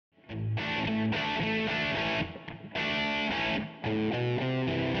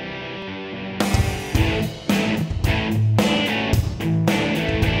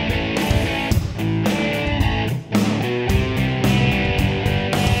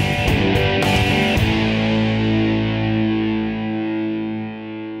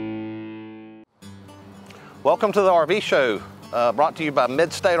Welcome to the RV show, brought to you by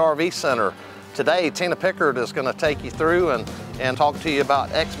Mid-State RV Center. Today, Tina Pickard is going to take you through and talk to you about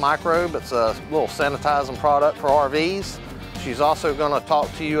X-Microbe. It's a little sanitizing product for RVs. She's also going to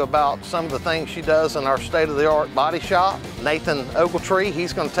talk to you about some of the things she does in our state-of-the-art body shop. Nathan Ogletree,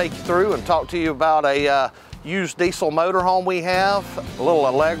 he's going to take you through and talk to you about a used diesel motorhome we have, a little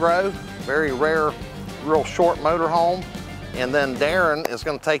Allegro, very rare, real short motorhome. And then Darren is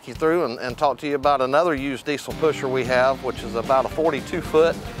going to take you through and talk to you about another used diesel pusher we have, which is about a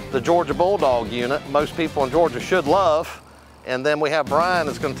 42-foot, the Georgia Bulldog unit. Most people in Georgia should love. And then we have Brian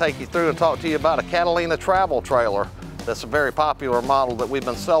is going to take you through and talk to you about a Catalina travel trailer. That's a very popular model that we've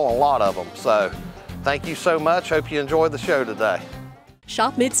been selling a lot of them. So thank you so much. Hope you enjoyed the show today.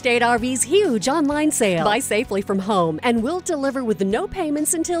 Shop Mid-State RV's huge online sale. Buy safely from home and we'll deliver with no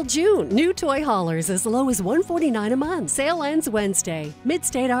payments until June. New toy haulers as low as $149 a month. Sale ends Wednesday.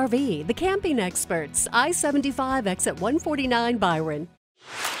 Mid-State RV, the camping experts. I-75 exit 149 Byron.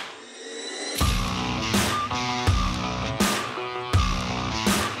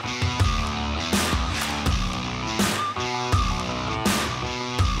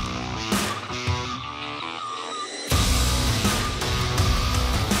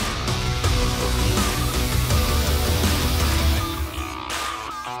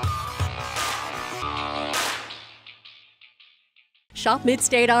 Shop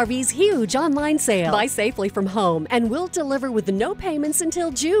Mid-State RV's huge online sale. Buy safely from home and we'll deliver with no payments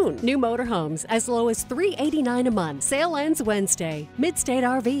until June. New motorhomes as low as $389 a month. Sale ends Wednesday. Mid-State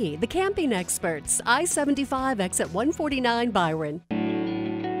RV, the camping experts. I-75 exit 149 Byron.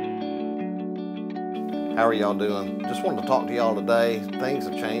 How are y'all doing? Just wanted to talk to y'all today. Things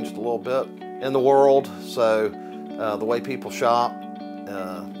have changed a little bit in the world, so the way people shop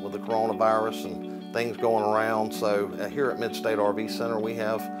with the coronavirus and things going around. So here at Mid-State RV Center, we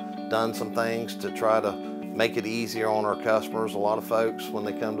have done some things to try to make it easier on our customers. A lot of folks, when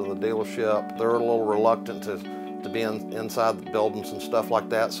they come to the dealership, they're a little reluctant to be inside the buildings and stuff like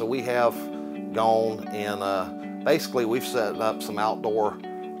that. So we have gone and basically we've set up some outdoor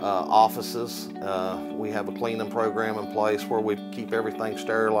offices. We have a cleaning program in place where we keep everything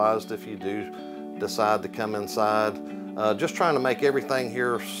sterilized if you do decide to come inside. Just trying to make everything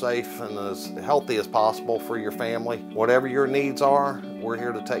here safe and as healthy as possible for your family. Whatever your needs are, we're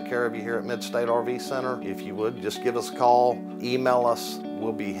here to take care of you here at Mid-State RV Center. If you would, just give us a call, email us.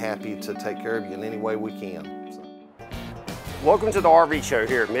 We'll be happy to take care of you in any way we can. Welcome to the RV show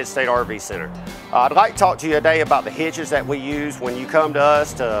here at Mid-State RV Center. I'd like to talk to you today about the hitches that we use when you come to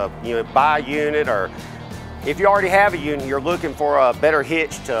us to buy a unit, or if you already have a unit, you're looking for a better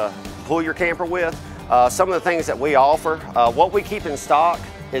hitch to pull your camper with. Some of the things that we offer, what we keep in stock,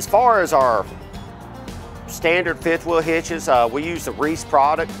 as far as our standard fifth wheel hitches, we use the Reese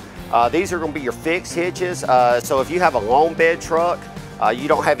product. These are going to be your fixed hitches, so if you have a long bed truck, you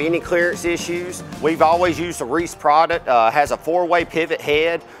don't have any clearance issues. We've always used the Reese product. Has a 4-way pivot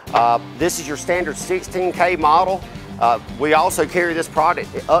head. This is your standard 16K model. We also carry this product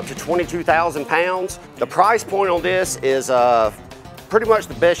up to 22,000 pounds. The price point on this is pretty much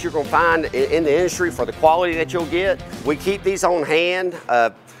the best you're going to find in the industry for the quality that you'll get. We keep these on hand.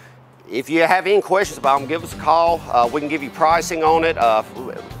 If you have any questions about them, give us a call. We can give you pricing on it.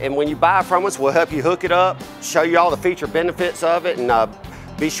 And when you buy from us, we'll help you hook it up, show you all the feature benefits of it, and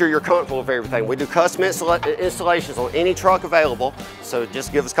be sure you're comfortable with everything. We do custom installations on any truck available, so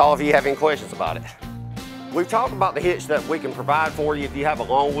just give us a call if you have any questions about it. We've talked about the hitch that we can provide for you if you have a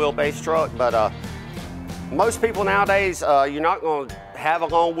long wheelbase truck, but most people nowadays, you're not going to have a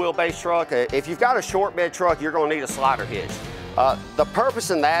long wheelbase truck. If you've got a short bed truck, you're going to need a slider hitch. The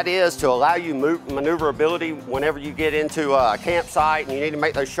purpose in that is to allow you maneuverability whenever you get into a campsite and you need to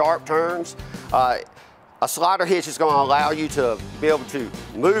make those sharp turns. A slider hitch is going to allow you to be able to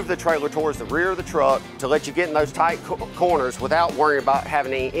move the trailer towards the rear of the truck to let you get in those tight corners without worrying about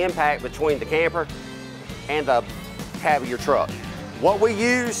having any impact between the camper and the cab of your truck. What we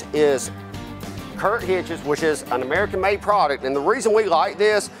use is Curt hitches, which is an American-made product, and the reason we like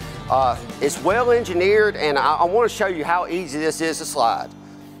this, it's well engineered, and I want to show you how easy this is to slide.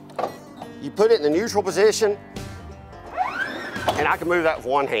 You put it in the neutral position, and I can move that with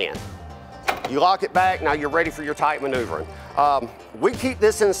one hand. You lock it back, now you're ready for your tight maneuvering. We keep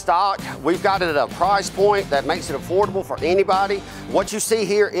this in stock. We've got it at a price point that makes it affordable for anybody. What you see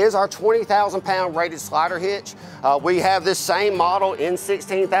here is our 20,000 pound rated slider hitch. We have this same model in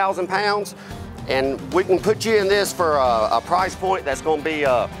 16,000 pounds. And we can put you in this for a price point that's going to be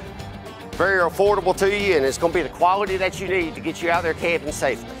very affordable to you, and it's going to be the quality that you need to get you out there camping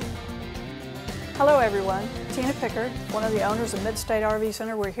safely. Hello everyone, Tina Pickard, one of the owners of Mid-State RV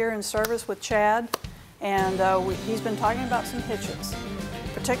Center. We're here in service with Chad. and he's been talking about some hitches,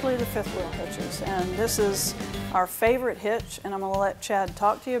 particularly the fifth wheel hitches. And this is our favorite hitch, and I'm going to let Chad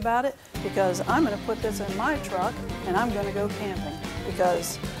talk to you about it, because I'm going to put this in my truck and I'm going to go camping.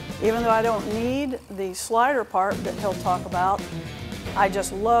 Because even though I don't need the slider part that he'll talk about, I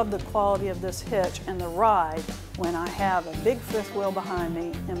just love the quality of this hitch and the ride when I have a big fifth wheel behind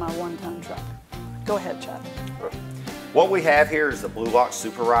me in my 1-ton truck. Go ahead, Chad. What we have here is the Blue Lock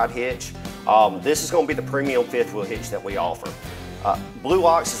Super Ride hitch. This is going to be the premium fifth wheel hitch that we offer. Blue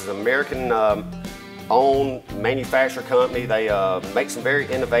Locks is an American owned manufacturer company. They make some very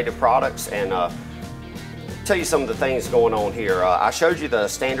innovative products, and tell you some of the things going on here. I showed you the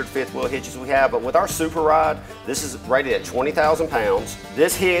standard fifth wheel hitches we have, but with our Super Ride, this is rated at 20,000 pounds.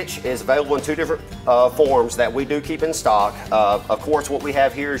 This hitch is available in two different forms that we do keep in stock. Of course, what we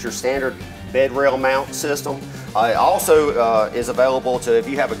have here is your standard bed rail mount system. It also is available to, if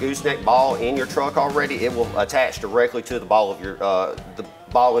you have a gooseneck ball in your truck already, it will attach directly to the ball of your the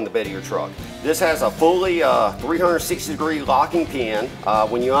ball in the bed of your truck. This has a fully 360-degree locking pin.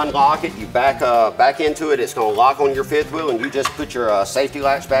 When you unlock it, you back into it. It's going to lock on your fifth wheel, and you just put your safety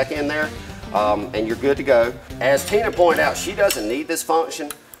latch back in there, and you're good to go. As Tina pointed out, she doesn't need this function,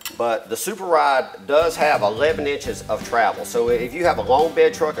 but the Super Ride does have 11 inches of travel. So if you have a long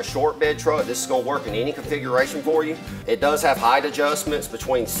bed truck, a short bed truck, this is going to work in any configuration for you. It does have height adjustments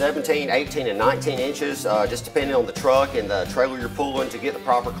between 17, 18, and 19 inches, just depending on the truck and the trailer you're pulling to get the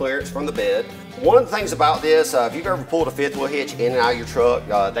proper clearance from the bed. One of the things about this, if you've ever pulled a fifth wheel hitch in and out of your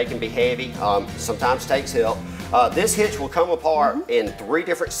truck, they can be heavy, sometimes takes help. This hitch will come apart in 3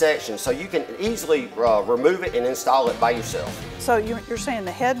 different sections, so you can easily remove it and install it by yourself. So you're saying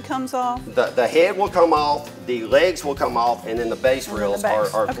the head comes off? The head will come off, the legs will come off, and then the base rails are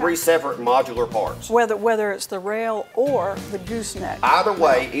okay. 3 separate modular parts. Whether it's the rail or the gooseneck? Either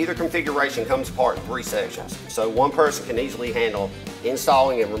way, either configuration comes apart in 3 sections. So one person can easily handle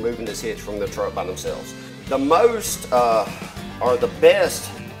installing and removing this hitch from the truck by themselves. The most, or the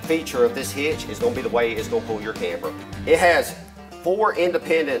best feature of this hitch is going to be the way it's going to pull your camper. It has 4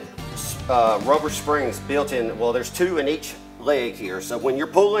 independent rubber springs built in. Well, there's 2 in each leg here. So when you're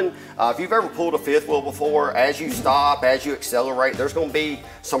pulling, if you've ever pulled a fifth wheel before, as you stop, as you accelerate, there's going to be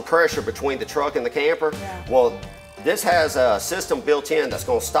some pressure between the truck and the camper. Yeah. Well, this has a system built in that's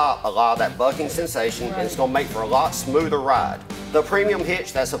going to stop a lot of that bucking sensation, and it's going to make for a lot smoother ride. The premium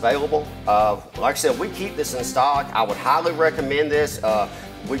hitch that's available, like I said, we keep this in stock. I would highly recommend this.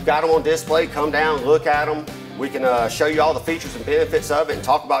 We've got them on display. Come down, look at them. We can show you all the features and benefits of it and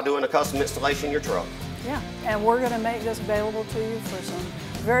talk about doing a custom installation in your truck. Yeah, and we're going to make this available to you for some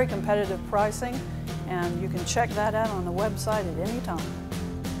very competitive pricing, and you can check that out on the website at any time.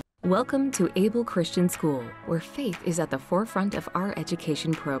 Welcome to Able Christian School, where faith is at the forefront of our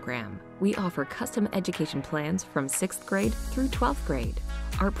education program. We offer custom education plans from 6th grade through 12th grade.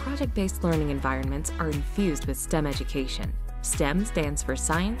 Our project-based learning environments are infused with STEM education. STEM stands for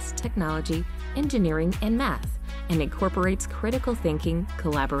science, technology, engineering, and math, and incorporates critical thinking,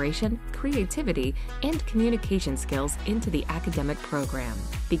 collaboration, creativity, and communication skills into the academic program.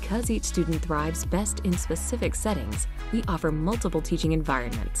 Because each student thrives best in specific settings, we offer multiple teaching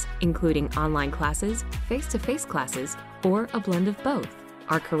environments, including online classes, face-to-face classes, or a blend of both.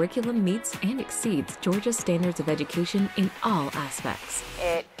 Our curriculum meets and exceeds Georgia's standards of education in all aspects.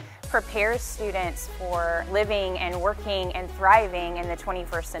 It prepares students for living and working and thriving in the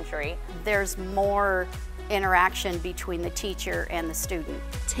 21st century. There's more interaction between the teacher and the student.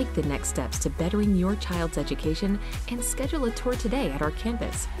 Take the next steps to bettering your child's education and schedule a tour today at our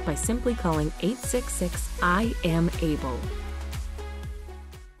campus by simply calling 866-I-AM-ABLE.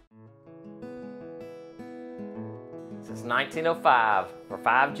 Since 1905, for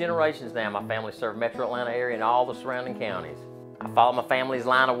 5 generations now, my family served Metro Atlanta area and all the surrounding counties. I follow my family's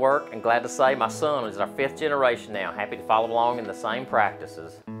line of work, and glad to say my son is our 5th generation now, happy to follow along in the same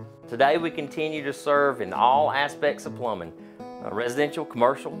practices. Today we continue to serve in all aspects of plumbing, residential,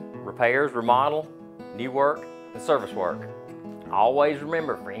 commercial, repairs, remodel, new work, and service work. Always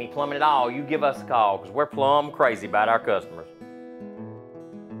remember, for any plumbing at all, you give us a call, because we're plumb crazy about our customers.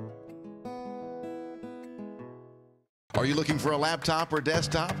 Are you looking for a laptop or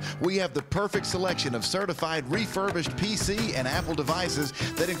desktop? We have the perfect selection of certified refurbished PC and Apple devices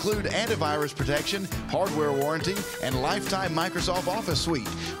that include antivirus protection, hardware warranty, and lifetime Microsoft Office suite.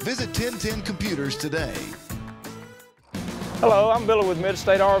 Visit 1010 Computers today. Hello, I'm Billy with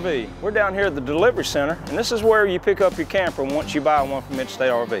Midstate RV. We're down here at the delivery center, and this is where you pick up your camper once you buy one from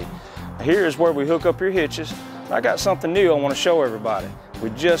Midstate RV. Here is where we hook up your hitches. I got something new I want to show everybody. We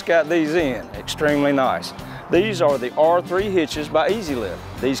just got these in, extremely nice. These are the R3 hitches by Easy Lift.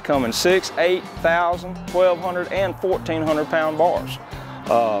 These come in 6, 8, 1,000, 1,200, and 1,400 pound bars.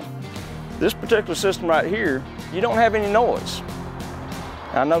 This particular system right here, you don't have any noise.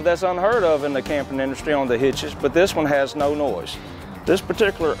 I know that's unheard of in the camping industry on the hitches, but this one has no noise. This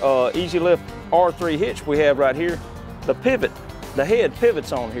particular Easy Lift R3 hitch we have right here, the head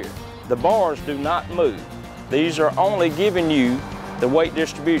pivots on here. The bars do not move. These are only giving you the weight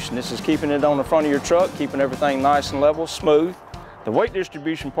distribution. This is keeping it on the front of your truck, keeping everything nice and level, smooth. The weight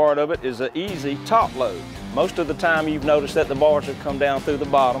distribution part of it is an easy top load. Most of the time you've noticed that the bars have come down through the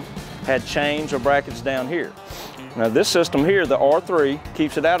bottom, had chains or brackets down here. Now this system here, the R3,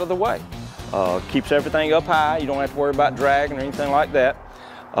 keeps it out of the way. Keeps everything up high. You don't have to worry about dragging or anything like that.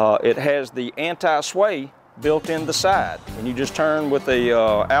 It has the anti-sway built in the side. And you just turn with the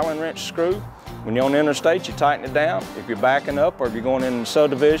Allen wrench screw. When you're on the interstate, you tighten it down. If you're backing up or if you're going in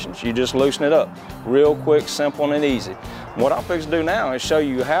subdivisions, you just loosen it up. Real quick, simple, and easy. What I'm fixing to do now is show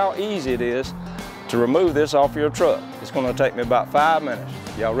you how easy it is to remove this off your truck. It's going to take me about 5 minutes.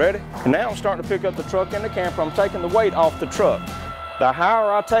 Y'all ready? And now I'm starting to pick up the truck and the camper. I'm taking the weight off the truck. The higher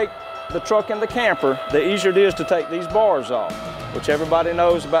I take the truck and the camper, the easier it is to take these bars off, which everybody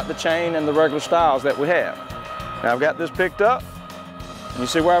knows about the chain and the regular styles that we have. Now I've got this picked up. You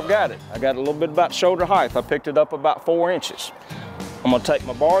see where I've got it? I got a little bit about shoulder height. I picked it up about 4 inches. I'm gonna take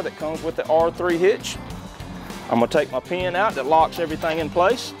my bar that comes with the R3 hitch. I'm gonna take my pin out that locks everything in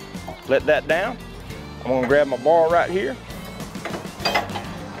place. Let that down. I'm gonna grab my bar right here.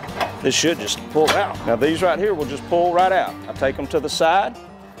 This should just pull out. Now these right here will just pull right out. I take them to the side,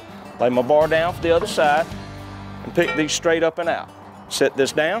 lay my bar down for the other side, and pick these straight up and out. Set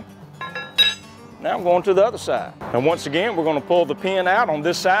this down. Now I'm going to the other side. And once again, we're going to pull the pin out on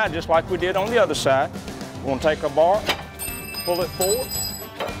this side just like we did on the other side. We're going to take our bar, pull it forward,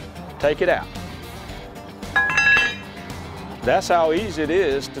 take it out. That's how easy it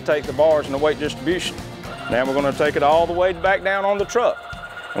is to take the bars and the weight distribution. Now we're going to take it all the way back down on the truck.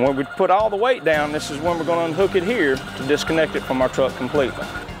 And when we put all the weight down, this is when we're going to unhook it here to disconnect it from our truck completely.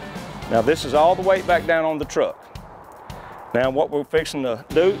 Now this is all the weight back down on the truck. Now what we're fixing to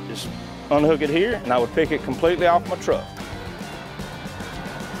do is unhook it here, and I would pick it completely off my truck.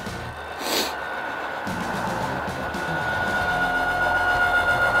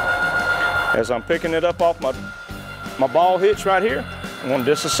 As I'm picking it up off my ball hitch right here, I'm going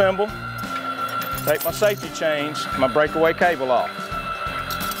to disassemble, take my safety chains, my breakaway cable off.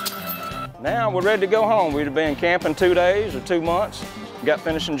 Now we're ready to go home. We'd have been camping 2 days or 2 months, got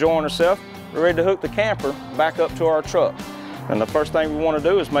finished enjoying ourselves. We're ready to hook the camper back up to our truck. And the first thing we want to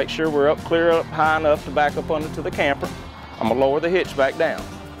do is make sure we're clear up high enough to back up under to the camper. I'm going to lower the hitch back down.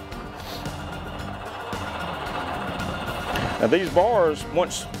 Now these bars,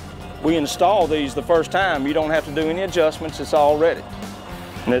 once we install these the first time, you don't have to do any adjustments, it's all ready.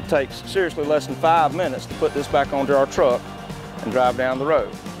 And it takes seriously less than 5 minutes to put this back onto our truck and drive down the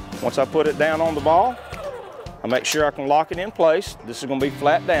road. Once I put it down on the ball, I make sure I can lock it in place. This is going to be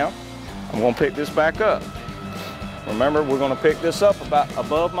flat down. I'm going to pick this back up. Remember, we're going to pick this up about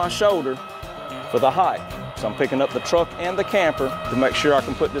above my shoulder for the height. So I'm picking up the truck and the camper to make sure I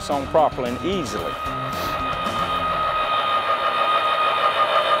can put this on properly and easily.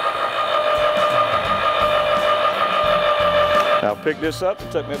 Now I'll pick this up.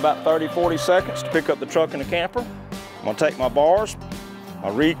 It took me about 30-40 seconds to pick up the truck and the camper. I'm going to take my bars, my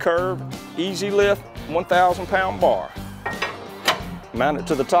recurve Easy Lift 1,000 pound bar. Mount it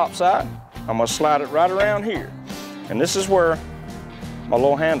to the top side. I'm going to slide it right around here. And this is where my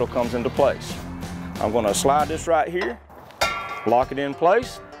little handle comes into place. I'm going to slide this right here, lock it in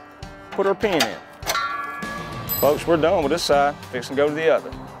place, put our pin in. Folks, we're done with this side, fixing to go to the other.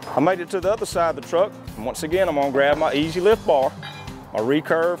 I made it to the other side of the truck, and once again, I'm going to grab my Easy Lift bar, my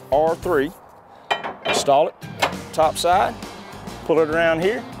recurve R3, install it, top side, pull it around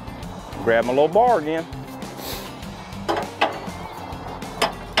here, grab my little bar again.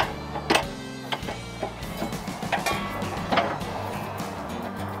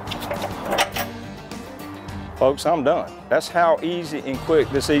 Folks, I'm done. That's how easy and quick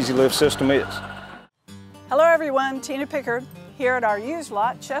this Easy Lift system is. Hello everyone, Tina Pickard here at our used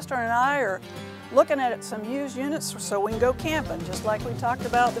lot. Chester and I are looking at some used units so we can go camping, just like we talked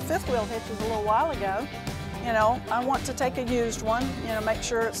about the fifth wheel hitches a little while ago. You know, I want to take a used one, make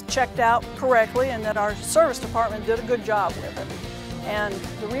sure it's checked out correctly and that our service department did a good job with it. And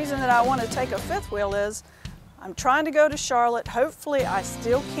the reason that I want to take a fifth wheel is I'm trying to go to Charlotte. Hopefully I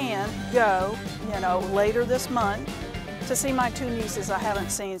still can go, later this month to see my 2 nieces I haven't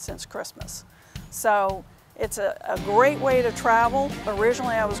seen since Christmas. So it's a great way to travel.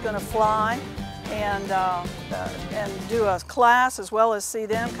 Originally I was going to fly, and do a class as well as see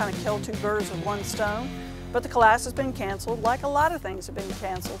them, kind of kill two birds with one stone. But the class has been canceled, like a lot of things have been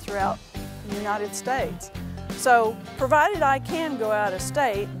canceled throughout the United States. So provided I can go out of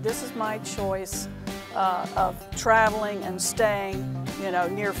state, this is my choice of traveling and staying, you know,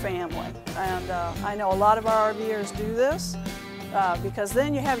 near family. And I know a lot of our RVers do this because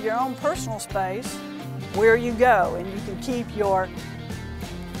then you have your own personal space where you go, and you can keep your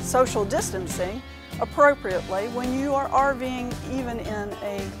social distancing appropriately when you are RVing, even in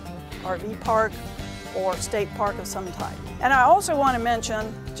a RV park or state park of some type. And I also want to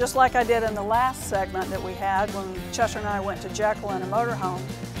mention, just like I did in the last segment that we had when Cheshire and I went to Jekyll in a motorhome,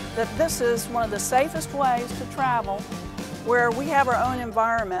 that this is one of the safest ways to travel where we have our own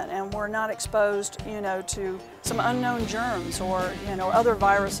environment and we're not exposed, you know, to some unknown germs or, you know, other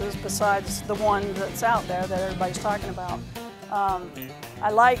viruses besides the one that's out there that everybody's talking about. I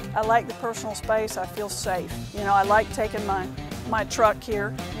like the personal space. I feel safe. You know, I like taking my truck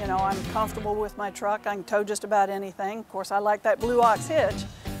here. You know, I'm comfortable with my truck. I can tow just about anything. Of course, I like that Blue Ox hitch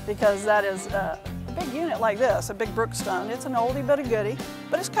because that is a big unit like this, a big Brookstone. It's an oldie but a goodie,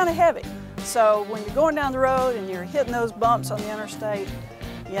 but it's kind of heavy. So when you're going down the road and you're hitting those bumps on the interstate,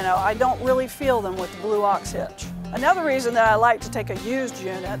 you know, I don't really feel them with the Blue Ox hitch. Another reason that I like to take a used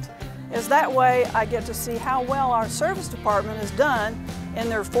unit is that way I get to see how well our service department has done in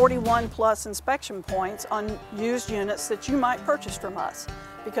their 41 plus inspection points on used units that you might purchase from us,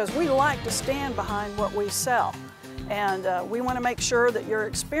 because we like to stand behind what we sell. And we want to make sure that your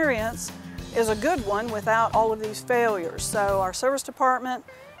experience is a good one without all of these failures. So our service department,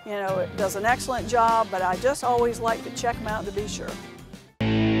 you know, it does an excellent job, but I just always like to check them out to be sure.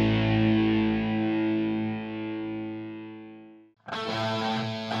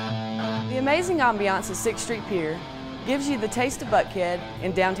 The amazing ambiance at 6th Street Pier gives you the taste of Buckhead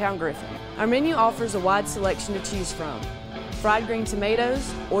in downtown Griffin. Our menu offers a wide selection to choose from. Fried green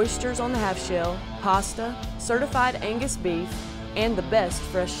tomatoes, oysters on the half shell, pasta, certified Angus beef, and the best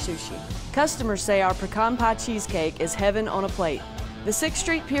fresh sushi. Customers say our pecan pie cheesecake is heaven on a plate. The 6th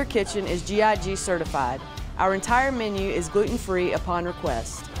Street Pier Kitchen is GIG certified. Our entire menu is gluten-free upon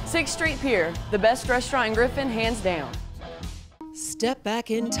request. 6th Street Pier, the best restaurant in Griffin, hands down. Step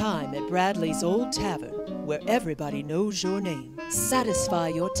back in time at Bradley's Old Tavern, where everybody knows your name. Satisfy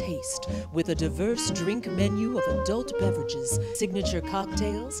your taste with a diverse drink menu of adult beverages, signature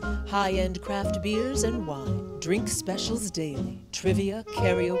cocktails, high-end craft beers, and wine. Drink specials daily, trivia,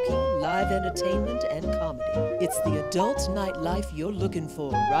 karaoke, live entertainment, and comedy. It's the adult nightlife you're looking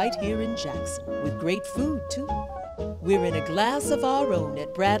for right here in Jackson, with great food, too. We're in a glass of our own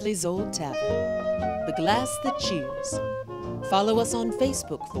at Bradley's Old Tavern, the glass that cheers. Follow us on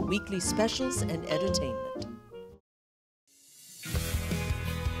Facebook for weekly specials and entertainment.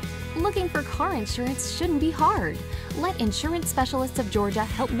 Looking for car insurance shouldn't be hard. Let Insurance Specialists of Georgia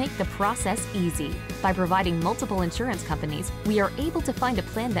help make the process easy. By providing multiple insurance companies, we are able to find a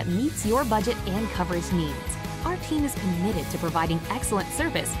plan that meets your budget and coverage needs. Our team is committed to providing excellent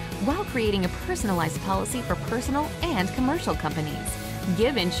service while creating a personalized policy for personal and commercial companies.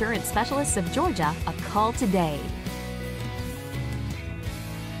 Give Insurance Specialists of Georgia a call today.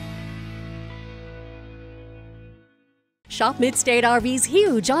 Shop Midstate RV's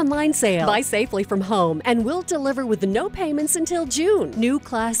huge online sale. Buy safely from home and we'll deliver with no payments until June. New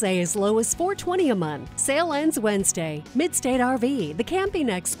Class A as low as $420 a month. Sale ends Wednesday. Midstate RV, the camping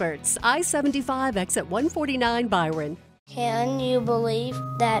experts. I-75 exit 149 Byron. Can you believe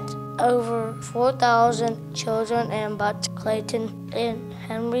that over 4,000 children in Butts, Clayton, and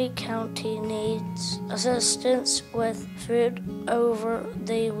Henry County needs assistance with food over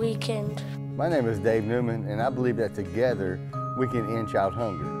the weekend? My name is Dave Newman, and I believe that together we can end child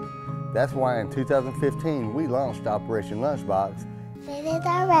hunger. That's why in 2015 we launched Operation Lunchbox. Visit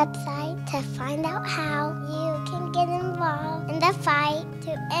our website to find out how you can get involved in the fight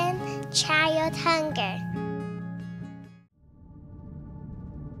to end child hunger.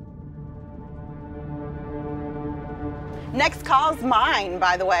 Next call's mine,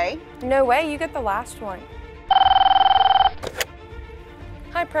 by the way. No way, you get the last one.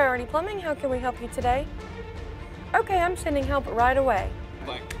 Hi, Priority Plumbing. How can we help you today? Okay, I'm sending help right away.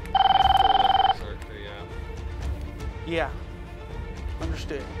 Yeah,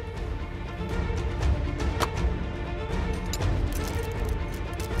 understood.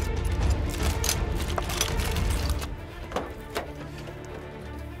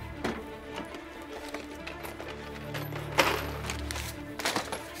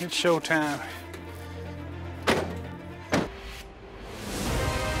 It's showtime.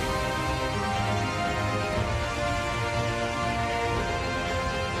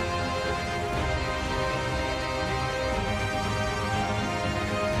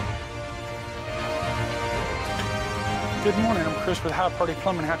 Good morning, I'm Chris with High Party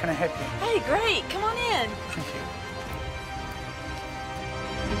Plumbing. How can I help you? Hey, great. Come on in. Thank you.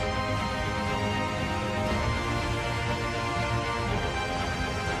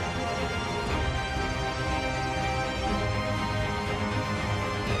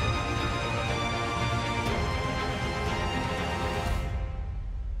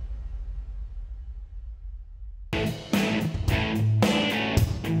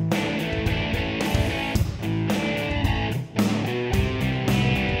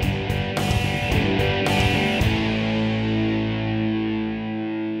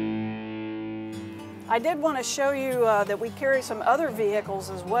 I did want to show you that we carry some other vehicles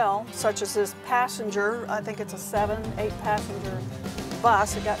as well, such as this passenger, I think it's a 7-8 passenger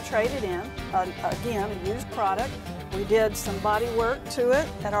bus. It got traded in, again, a used product. We did some body work to it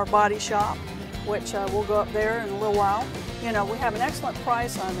at our body shop, which we'll go up there in a little while. You know, we have an excellent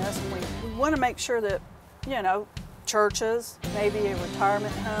price on this, and we want to make sure that, you know, churches, maybe a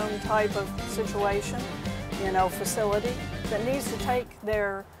retirement home type of situation, you know, facility that needs to take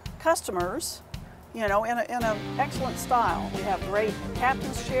their customers, you know, in an excellent style. We have great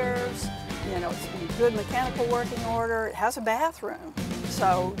captain's chairs, you know, it's in good mechanical working order. It has a bathroom,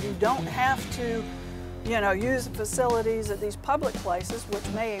 so you don't have to, you know, use the facilities at these public places, which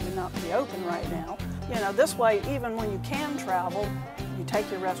may even not be open right now. You know, this way, even when you can travel, you take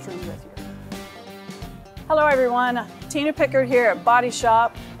your restroom with you. Hello everyone, Tina Pickard here at Body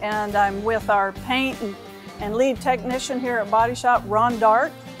Shop, and I'm with our paint and lead technician here at Body Shop, Ron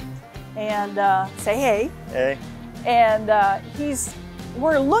Dart. And say hey. Hey. And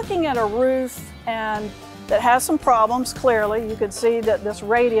we're looking at a roof and that has some problems, clearly. You could see that this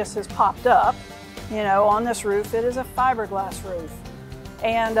radius has popped up, you know, on this roof. It is a fiberglass roof.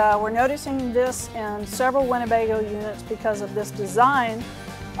 And we're noticing this in several Winnebago units because of this design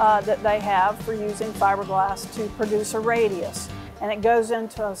that they have for using fiberglass to produce a radius. And it goes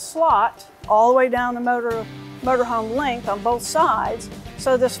into a slot all the way down the motorhome length on both sides.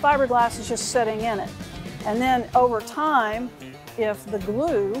 So this fiberglass is just sitting in it. And then over time, if the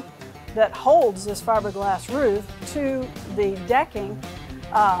glue that holds this fiberglass roof to the decking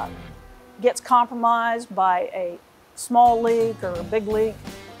gets compromised by a small leak or a big leak,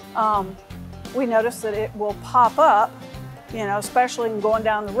 we notice that it will pop up, you know, especially in going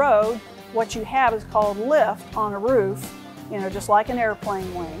down the road. What you have is called lift on a roof, you know, just like an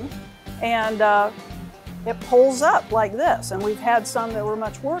airplane wing. And it pulls up like this, and we've had some that were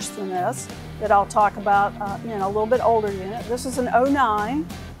much worse than this that I'll talk about, you know, a little bit older unit. This is an 09,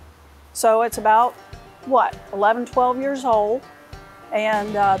 so it's about, what, 11, 12 years old,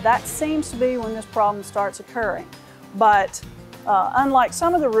 and that seems to be when this problem starts occurring. But unlike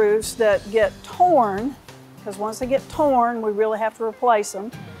some of the roofs that get torn, because once they get torn, we really have to replace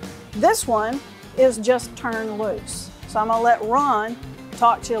them, this one is just turned loose. So I'm gonna let Ron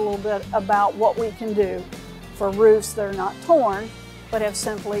talk to you a little bit about what we can do for roofs that are not torn, but have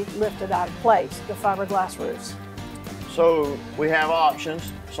simply lifted out of place, the fiberglass roofs. So we have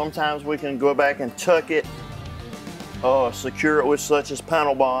options. Sometimes we can go back and tuck it, secure it with such as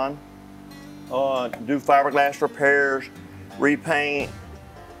panel bond, do fiberglass repairs, repaint.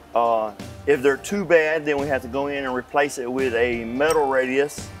 If they're too bad, then we have to go in and replace it with a metal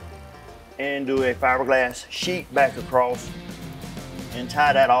radius and do a fiberglass sheet back across and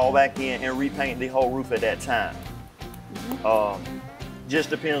tie that all back in and repaint the whole roof at that time. Just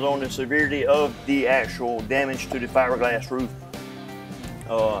depends on the severity of the actual damage to the fiberglass roof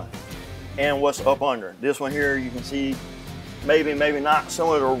and what's up under. This one here, you can see maybe not. Some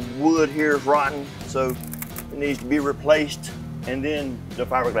of the wood here is rotten, so it needs to be replaced and then the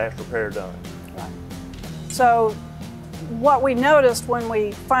fiberglass repair done. Right. So what we noticed when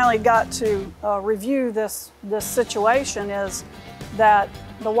we finally got to review this situation is that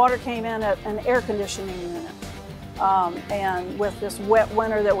the water came in at an air conditioning unit. And with this wet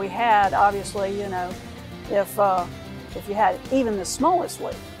winter that we had, obviously, you know, if you had even the smallest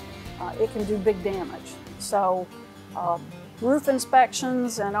leak, it can do big damage. So roof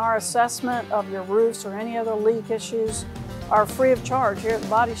inspections and our assessment of your roofs or any other leak issues are free of charge here at the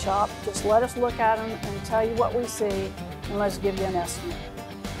Body Shop. Just let us look at them and tell you what we see, and let's give you an estimate.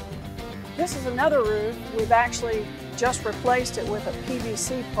 This is another roof. We've actually just replaced it with a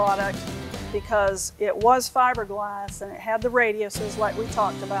PVC product because it was fiberglass and it had the radiuses like we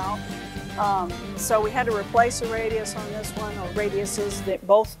talked about. So we had to replace a radius on this one, or radiuses that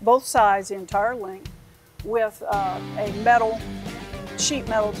both sides, the entire length, with a metal, sheet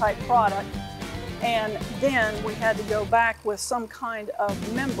metal type product. And then we had to go back with some kind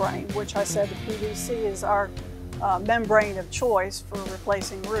of membrane, which I said the PVC is our membrane of choice for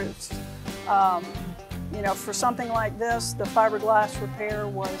replacing roofs. You know, for something like this, the fiberglass repair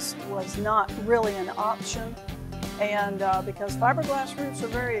was not really an option, and because fiberglass roofs are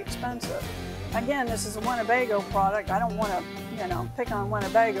very expensive. Again, this is a Winnebago product. I don't want to, you know, pick on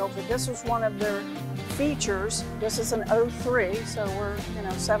Winnebago, but this was one of their features. This is an 03, so we're, you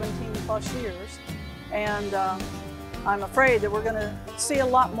know, 17 plus years, and I'm afraid that we're going to see a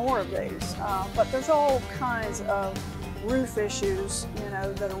lot more of these. But there's all kinds of roof issues, you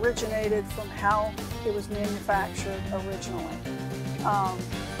know, that originated from how it was manufactured originally.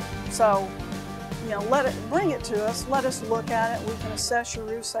 So, you know, bring it to us, let us look at it. We can assess your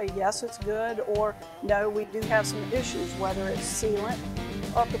roof, say yes, it's good, or no, we do have some issues, whether it's sealant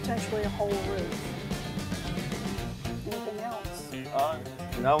or potentially a whole roof. Anything else?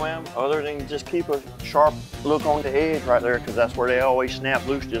 No, ma'am, other than just keep a sharp look on the edge right there, because that's where they always snap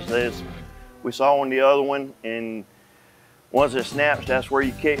loose, just as we saw on the other one. And once it snaps, that's where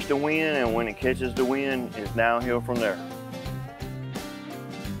you catch the wind, and when it catches the wind, it's downhill from there.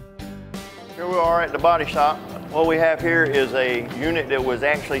 Here we are at the body shop. What we have here is a unit that was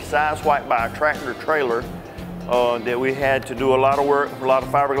actually sideswiped by a tractor trailer that we had to do a lot of work, a lot of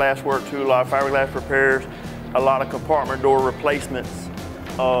fiberglass work too, a lot of fiberglass repairs, a lot of compartment door replacements.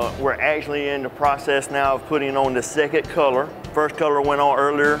 We're actually in the process now of putting on the second color. First color went on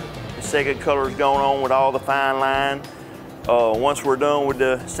earlier. The second color is going on with all the fine line. Once we're done with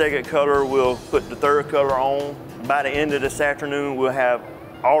the second color, we'll put the third color on. By the end of this afternoon, we'll have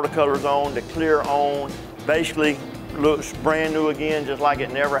all the colors on, the clear on. Basically looks brand new again, just like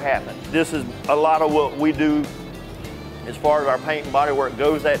it never happened. This is a lot of what we do as far as our paint and body work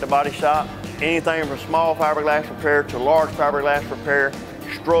goes at the body shop. Anything from small fiberglass repair to large fiberglass repair,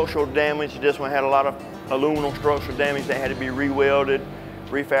 structural damage. This one had a lot of aluminum structural damage that had to be re-welded,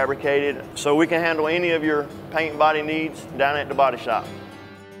 refabricated. So we can handle any of your paint and body needs down at the body shop.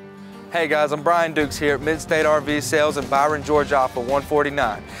 Hey guys, I'm Brian Dukes here at Mid-State RV Sales in Byron, Georgia off of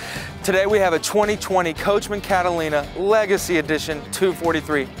 149. Today we have a 2020 Coachman Catalina Legacy Edition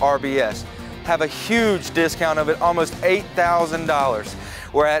 243 RBS. Have a huge discount of it, almost $8,000.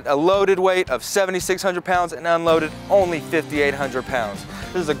 We're at a loaded weight of 7,600 pounds and unloaded only 5,800 pounds.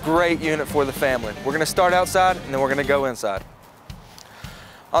 This is a great unit for the family. We're gonna start outside and then we're gonna go inside.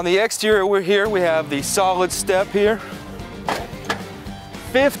 On the exterior we have the solid step here.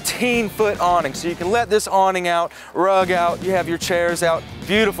 15-foot awning, so you can let this awning out, rug out, you have your chairs out.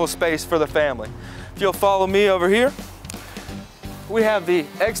 Beautiful space for the family. If you'll follow me over here, we have the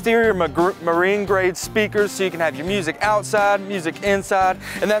exterior marine grade speakers, so you can have your music outside, music inside,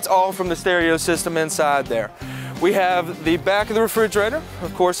 and that's all from the stereo system inside there. We have the back of the refrigerator.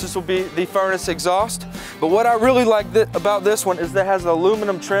 Of course, this will be the furnace exhaust. But what I really like about this one is that it has the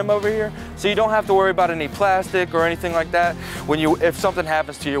aluminum trim over here, so you don't have to worry about any plastic or anything like that if something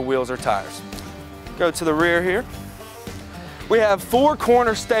happens to your wheels or tires. Go to the rear here. We have 4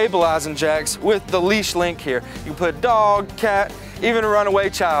 corner stabilizing jacks with the leash link here. You can put dog, cat, even a runaway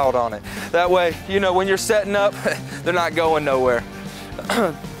child on it. That way, you know, when you're setting up, they're not going nowhere.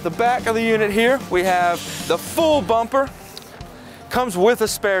 The back of the unit here, we have the full bumper, comes with a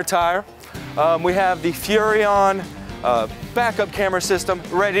spare tire. We have the Furrion backup camera system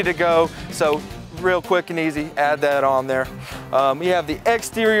ready to go, so real quick and easy, add that on there. We have the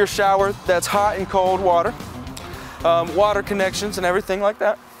exterior shower that's hot and cold water, water connections and everything like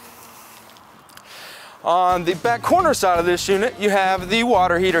that. On the back corner side of this unit, you have the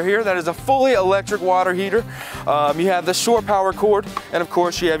water heater here. That is a fully electric water heater. You have the shore power cord, and of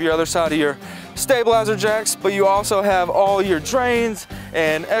course you have your other side of your stabilizer jacks, but you also have all your drains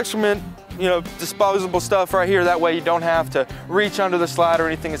and excrement, you know, disposable stuff right here. That way you don't have to reach under the slide or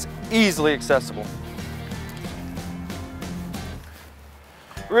anything. It's easily accessible.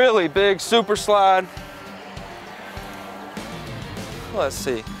 Really big super slide. Let's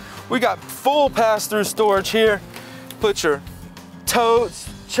see. We got full pass-through storage here. Put your totes,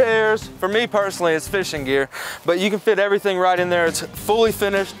 chairs. For me personally, it's fishing gear, but you can fit everything right in there. It's fully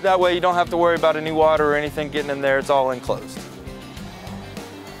finished. That way you don't have to worry about any water or anything getting in there. It's all enclosed.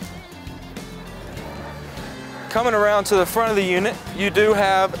 Coming around to the front of the unit, you do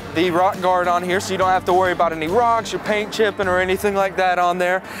have the rock guard on here, so you don't have to worry about any rocks, your paint chipping or anything like that on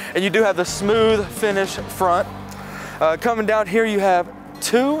there. And you do have the smooth finish front. Coming down here, you have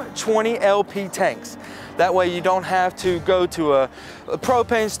 2 20 LP tanks. That way you don't have to go to a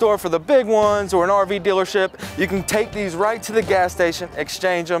propane store for the big ones or an RV dealership. You can take these right to the gas station,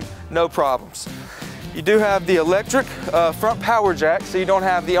 exchange them, no problems. You do have the electric front power jack, so you don't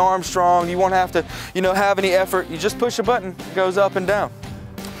have the Armstrong. You won't have to, you know, have any effort. You just push a button, it goes up and down.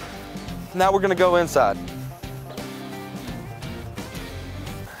 Now we're gonna go inside.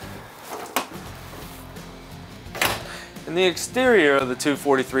 In the exterior of the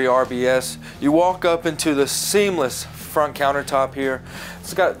 243 RBS, you walk up into the seamless front countertop here.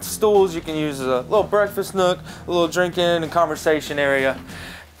 It's got stools you can use as a little breakfast nook, a little drinking and conversation area.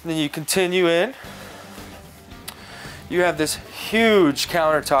 And then you continue in. You have this huge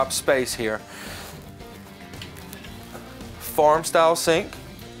countertop space here. Farm style sink.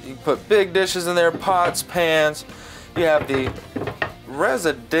 You can put big dishes in there, pots, pans. You have the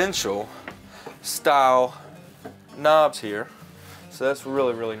residential style knobs here, so that's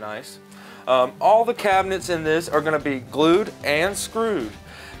really, really nice. All the cabinets in this are going to be glued and screwed.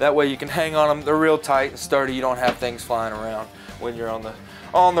 That way you can hang on them. They're real tight and sturdy. You don't have things flying around when you're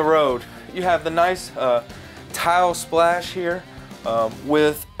on the road. You have the nice tile splash here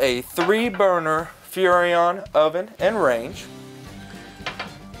with a 3-burner Furrion oven and range.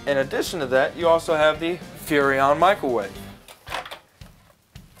 In addition to that, you also have the Furrion microwave.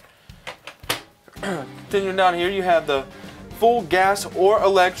 Continuing down here, you have the full gas or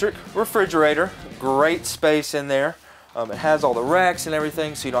electric refrigerator. Great space in there. It has all the racks and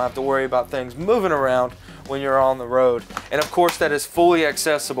everything, so you don't have to worry about things moving around when you're on the road. And of course, that is fully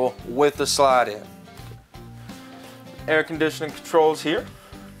accessible with the slide-in. Air conditioning controls here.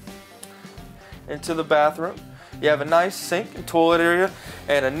 Into the bathroom. You have a nice sink and toilet area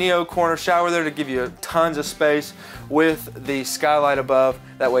and a neo corner shower there to give you tons of space with the skylight above.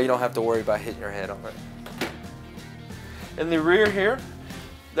 That way you don't have to worry about hitting your head on it. In the rear here,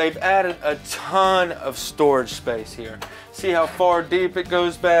 they've added a ton of storage space here. See how far deep it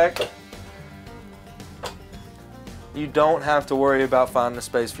goes back? You don't have to worry about finding a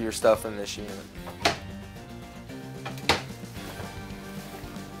space for your stuff in this unit.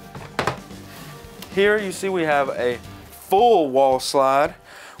 Here you see we have a full wall slide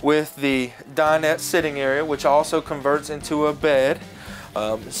with the dinette sitting area, which also converts into a bed.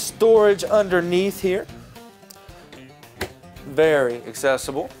 Storage underneath here. Very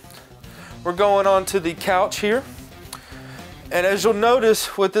accessible. We're going on to the couch here. And as you'll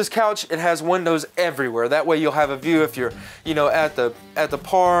notice with this couch, it has windows everywhere. That way you'll have a view if you're, at the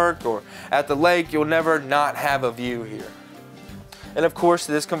park or at the lake, you'll never not have a view here. And of course,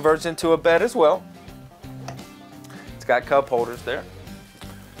 this converts into a bed as well. It's got cup holders there.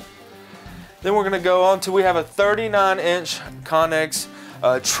 Then we're going to go on to, we have a 39-inch Connex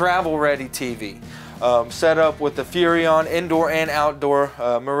travel-ready TV. Set up with the Furrion indoor and outdoor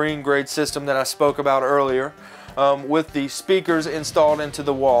marine grade system that I spoke about earlier, with the speakers installed into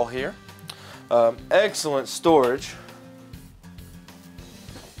the wall here. Excellent storage.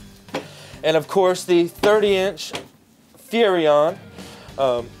 And of course the 30-inch Furrion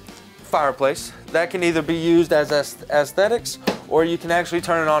fireplace. That can either be used as aesthetics, or you can actually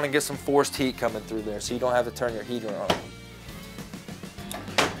turn it on and get some forced heat coming through there, so you don't have to turn your heater on.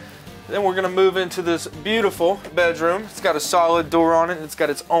 Then we're going to move into this beautiful bedroom. It's got a solid door on it. It's got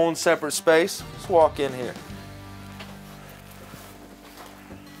its own separate space. Let's walk in here.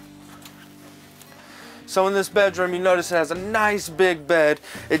 So in this bedroom, you notice it has a nice big bed.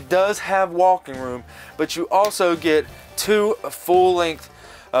 It does have walking room, but you also get 2 full-length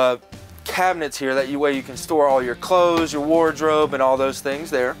cabinets here. That way you can store all your clothes, your wardrobe, and all those things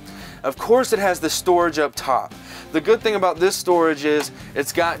there. Of course, it has the storage up top. The good thing about this storage is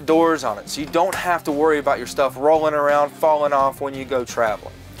it's got doors on it, so you don't have to worry about your stuff rolling around, falling off when you go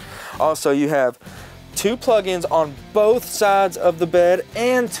traveling. Also, you have 2 plug-ins on both sides of the bed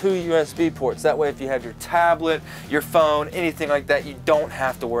and 2 USB ports. That way, if you have your tablet, your phone, anything like that, you don't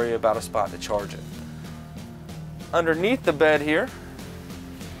have to worry about a spot to charge it. Underneath the bed here,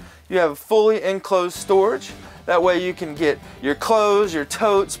 you have fully enclosed storage. That way you can get your clothes, your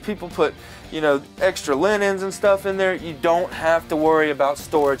totes. People put, extra linens and stuff in there. You don't have to worry about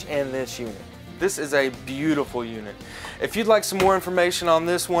storage in this unit. This is a beautiful unit. If you'd like some more information on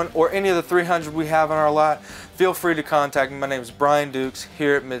this one or any of the 300 we have on our lot, feel free to contact me. My name is Brian Dukes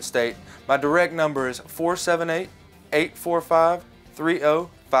here at Midstate. My direct number is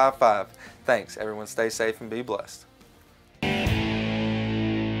 478-845-3055. Thanks, everyone. Stay safe and be blessed.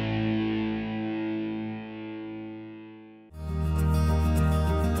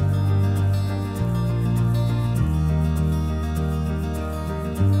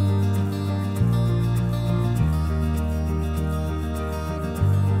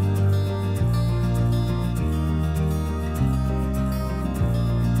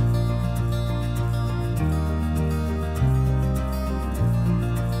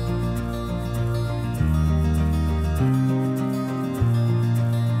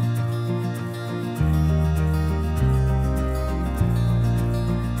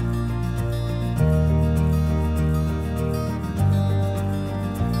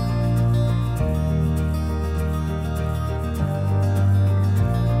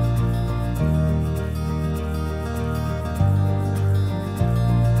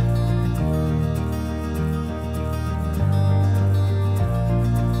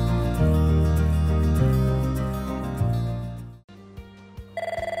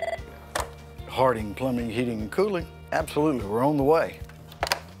 Harding Plumbing, Heating, and Cooling. Absolutely, we're on the way.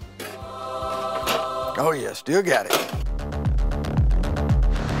 Oh yeah, still got it.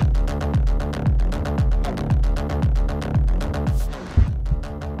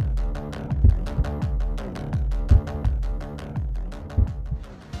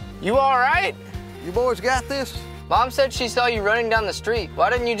 You all right? You boys got this? Mom said she saw you running down the street. Why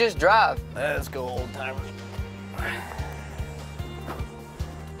didn't you just drive? Let's go, old timers.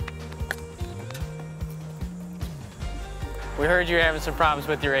 We heard you were having some problems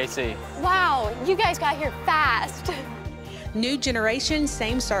with your AC. Wow, you guys got here fast. New generation,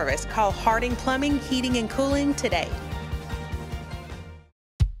 same service. Call Harding Plumbing, Heating, and Cooling today.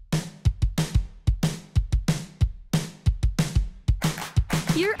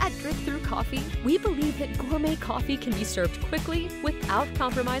 Here at Drip Through Coffee, we believe that gourmet coffee can be served quickly without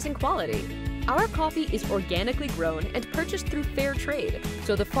compromising quality. Our coffee is organically grown and purchased through fair trade,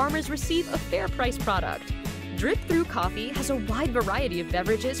 so the farmers receive a fair price product. Drip Through Coffee has a wide variety of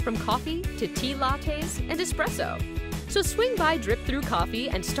beverages from coffee to tea lattes and espresso. So swing by Drip Through Coffee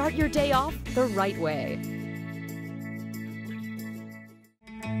and start your day off the right way.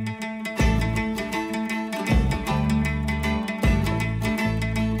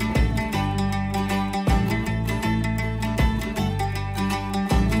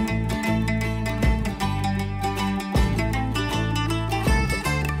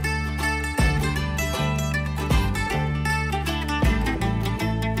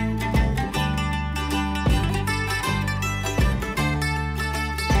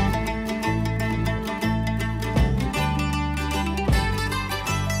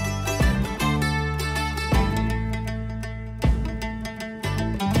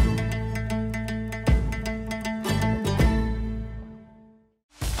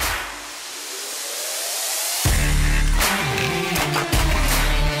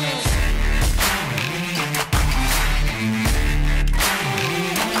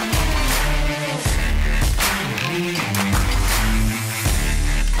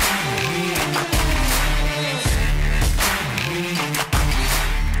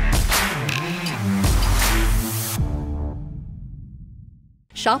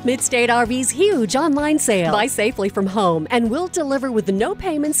 Shop Midstate RV's huge online sale. Buy safely from home and we'll deliver with no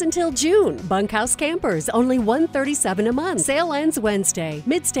payments until June. Bunkhouse campers, only $137 a month. Sale ends Wednesday.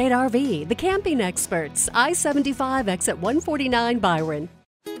 Midstate RV, the camping experts. I-75 exit 149 Byron.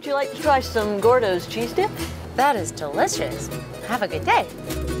 Would you like to try some Gordo's cheese dip? That is delicious. Have a good day.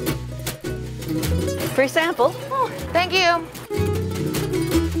 Free sample. Oh, thank you.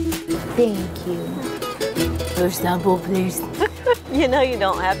 Thank you. First sample, please. You know you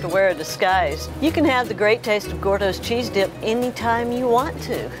don't have to wear a disguise. You can have the great taste of Gordo's cheese dip anytime you want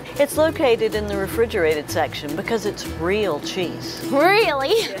to. It's located in the refrigerated section because it's real cheese.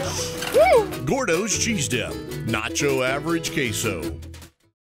 Really? Gordo's cheese dip, not your average queso.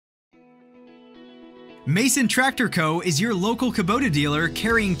 Mason Tractor Co. is your local Kubota dealer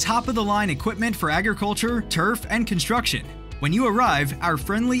carrying top-of-the-line equipment for agriculture, turf, and construction. When you arrive, our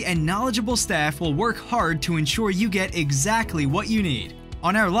friendly and knowledgeable staff will work hard to ensure you get exactly what you need.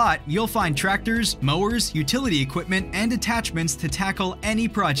 On our lot, you'll find tractors, mowers, utility equipment, and attachments to tackle any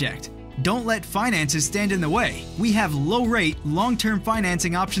project. Don't let finances stand in the way. We have low-rate, long-term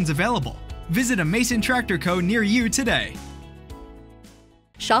financing options available. Visit a Mason Tractor Co. near you today.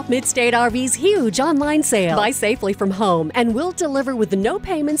 Shop Midstate RV's huge online sale. Buy safely from home and we'll deliver with no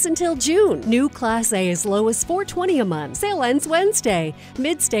payments until June. New Class A as low as $420 a month. Sale ends Wednesday.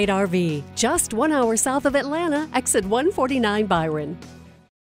 Midstate RV, just 1 hour south of Atlanta, exit 149 Byron.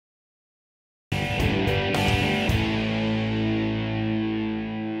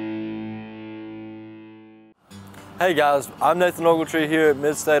 Hey guys, I'm Nathan Ogletree here at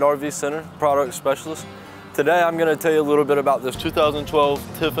Midstate RV Center, product specialist. Today I'm going to tell you a little bit about this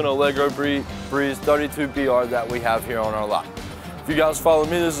 2012 Tiffin Allegro Breeze 32BR that we have here on our lot. If you guys follow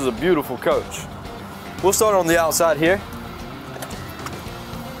me, this is a beautiful coach. We'll start on the outside here.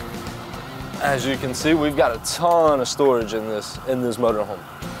 As you can see, we've got a ton of storage in this motorhome.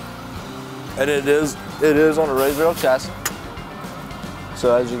 And it is on a raised rail chassis.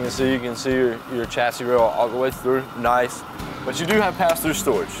 So as you can see your chassis rail all the way through, nice. But you do have pass-through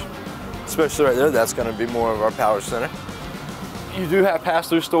storage. Especially right there, that's going to be more of our power center. You do have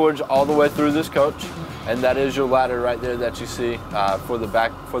pass-through storage all the way through this coach, and that is your ladder right there that you see for the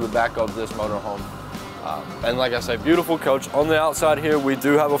back of this motorhome. And like I say, beautiful coach. On the outside here, we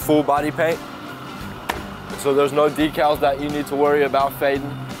do have a full body paint, so there's no decals that you need to worry about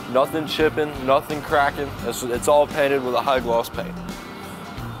fading, nothing chipping, nothing cracking. It's all painted with a high gloss paint.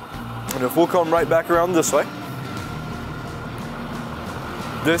 And if we'll come right back around this way.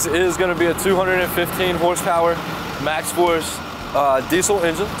 This is going to be a 215 horsepower max force diesel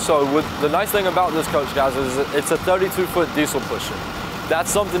engine. So the nice thing about this coach, guys, is it's a 32-foot diesel pusher.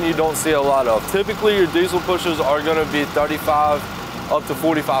 That's something you don't see a lot of. Typically, your diesel pushers are going to be 35 up to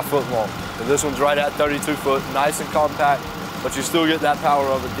 45 foot long. And this one's right at 32 foot, nice and compact, but you still get that power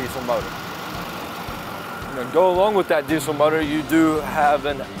of a diesel motor. And then go along with that diesel motor, you do have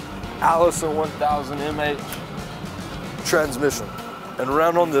an Allison 1000 MH transmission. And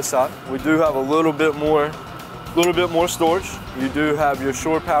around on this side, we do have a little bit more storage. You do have your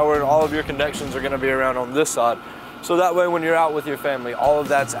shore power, and all of your connections are going to be around on this side. So that way when you're out with your family, all of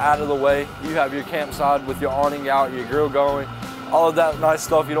that's out of the way. You have your campsite with your awning out, your grill going, all of that nice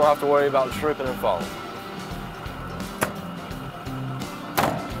stuff. You don't have to worry about tripping and falling.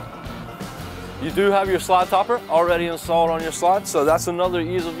 You do have your slide topper already installed on your slide, so that's another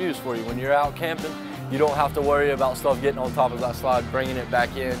ease of use for you. When you're out camping, you don't have to worry about stuff getting on top of that slide, bringing it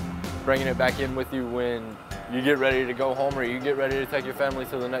back in with you when you get ready to go home or you get ready to take your family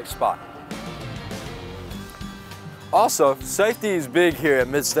to the next spot. Also, safety is big here at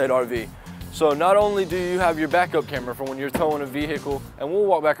Midstate RV. So not only do you have your backup camera for when you're towing a vehicle, and we'll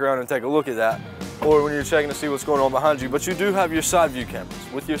walk back around and take a look at that, or when you're checking to see what's going on behind you, but you do have your side view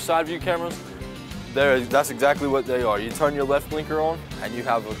cameras. With your side view cameras, that's exactly what they are. You turn your left blinker on and you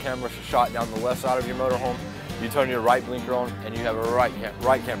have a camera shot down the left side of your motorhome. You turn your right blinker on and you have a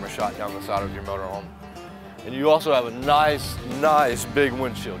right camera shot down the side of your motorhome. And you also have a nice big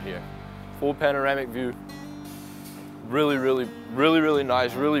windshield here. Full panoramic view. Really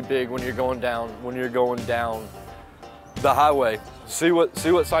nice, really big when you're going down the highway. See what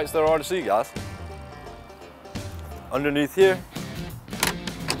sights there are to see, guys. Underneath here,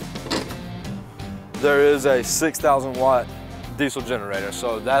 there is a 6,000 watt diesel generator.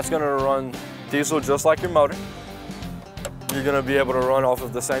 So that's gonna run diesel just like your motor. You're gonna be able to run off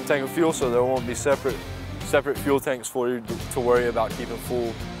of the same tank of fuel, so there won't be separate fuel tanks for you to worry about keeping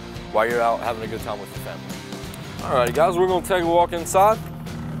full while you're out having a good time with your family. Alrighty guys, we're gonna take a walk inside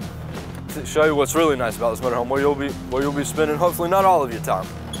to show you what's really nice about this motorhome, where you'll be spending hopefully not all of your time.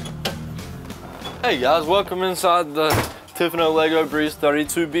 Hey guys, welcome inside the Tifano Lego Breeze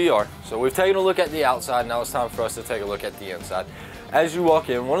 32BR. So we've taken a look at the outside, now it's time for us to take a look at the inside. As you walk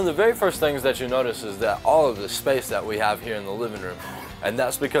in, one of the very first things that you notice is that all of the space that we have here in the living room, and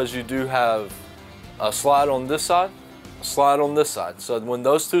that's because you do have a slide on this side, a slide on this side. So when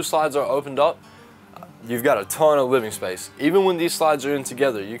those two slides are opened up, you've got a ton of living space. Even when these slides are in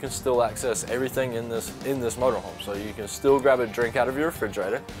together, you can still access everything in this motorhome. So you can still grab a drink out of your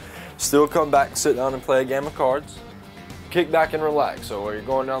refrigerator, still come back and sit down and play a game of cards, kick back and relax. So where you're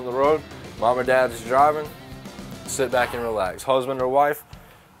going down the road, mom or dad is driving, sit back and relax. Husband or wife,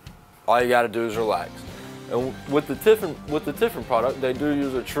 all you gotta do is relax. And with the Tiffin product, they do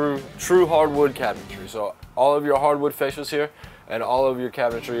use a true hardwood cabinetry. So all of your hardwood fascias here and all of your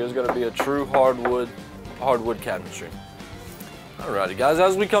cabinetry is gonna be a true hardwood cabinetry. Alrighty guys,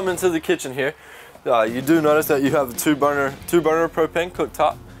 as we come into the kitchen here, you do notice that you have a two burner propane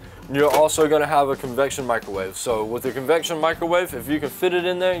cooktop. You're also going to have a convection microwave. So with the convection microwave, if you can fit it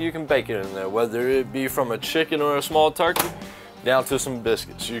in there, you can bake it in there, whether it be from a chicken or a small turkey down to some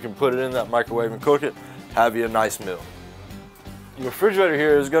biscuits. You can put it in that microwave and cook it, have you a nice meal. Your refrigerator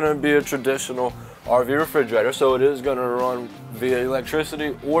here is going to be a traditional RV refrigerator, so it is going to run via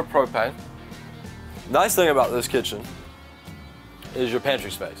electricity or propane. Nice thing about this kitchen is your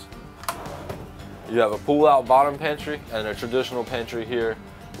pantry space. You have a pull-out bottom pantry and a traditional pantry here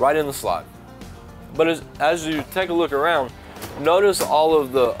right in the slide. But as you take a look around, notice all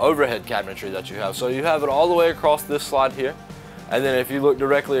of the overhead cabinetry that you have. So you have it all the way across this slide here, and then if you look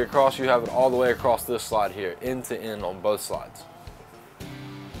directly across, you have it all the way across this slide here, end to end on both slides.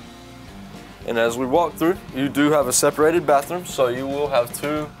 And as we walk through, you do have a separated bathroom, so you will have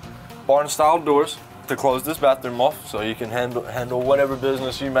two barn-style doors to close this bathroom off, so you can handle whatever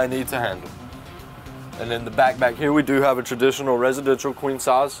business you may need to handle. And in the back here, we do have a traditional residential queen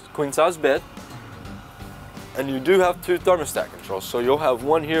size bed. And you do have two thermostat controls. So you'll have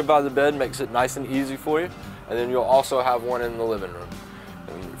one here by the bed, makes it nice and easy for you. And then you'll also have one in the living room.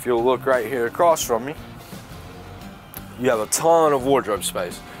 And if you'll look right here across from me, you have a ton of wardrobe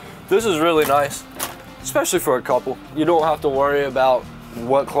space. This is really nice, especially for a couple. You don't have to worry about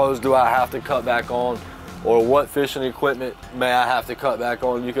what clothes do I have to cut back on, or what fishing equipment may I have to cut back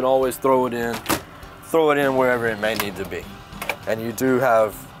on. You can always throw it in wherever it may need to be. And you do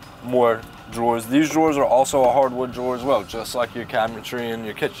have more drawers. These drawers are also a hardwood drawer as well, just like your cabinetry in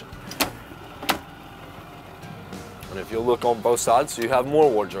your kitchen. And if you look on both sides, so you have more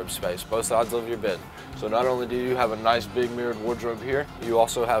wardrobe space, both sides of your bed. So not only do you have a nice big mirrored wardrobe here, you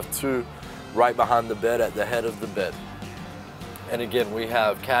also have two right behind the bed at the head of the bed. And again, we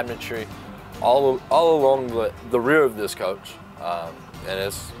have cabinetry all along the rear of this coach. And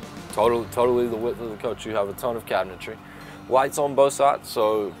it's totally the width of the coach. You have a ton of cabinetry. Lights on both sides,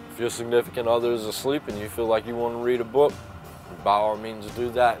 so if your significant other is asleep and you feel like you want to read a book, by all means do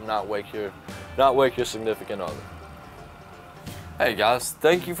that and not wake your significant other. Hey guys,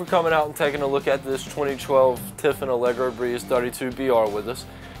 thank you for coming out and taking a look at this 2012 Tiffin Allegro Breeze 32BR with us.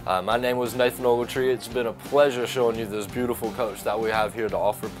 My name was Nathan Ogletree. It's been a pleasure showing you this beautiful coach that we have here to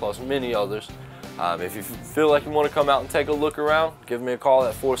offer, plus many others. If you feel like you want to come out and take a look around, give me a call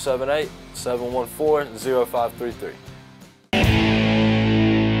at 478-714-0533.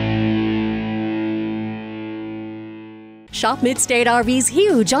 Shop Midstate RV's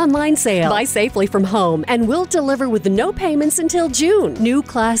huge online sale. Buy safely from home and we'll deliver with no payments until June. New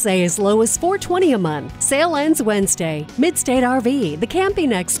Class A as low as $420 a month. Sale ends Wednesday. Midstate RV, the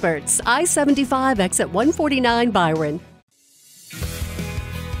camping experts. I-75 exit 149 Byron.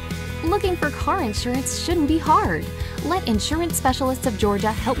 Looking for car insurance shouldn't be hard. Let Insurance Specialists of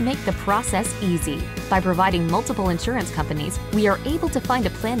Georgia help make the process easy. By providing multiple insurance companies, we are able to find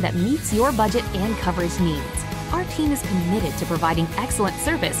a plan that meets your budget and coverage needs. Our team is committed to providing excellent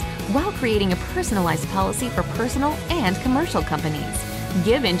service while creating a personalized policy for personal and commercial companies.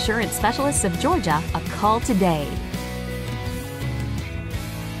 Give Insurance Specialists of Georgia a call today.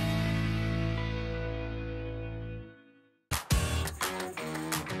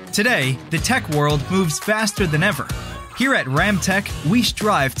 Today, the tech world moves faster than ever. Here at Ramtech, we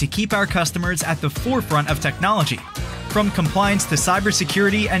strive to keep our customers at the forefront of technology. From compliance to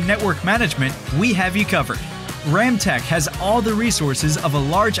cybersecurity and network management, we have you covered. Ramtech has all the resources of a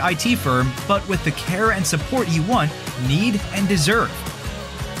large IT firm, but with the care and support you want, need, and deserve.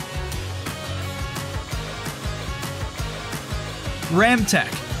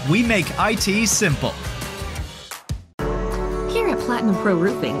 Ramtech, we make IT simple. Here at Platinum Pro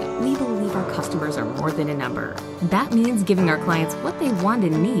Roofing, we believe our customers are more than a number. That means giving our clients what they want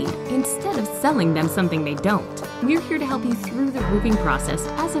and need instead of selling them something they don't. We're here to help you through the roofing process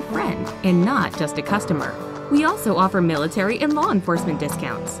as a friend and not just a customer. We also offer military and law enforcement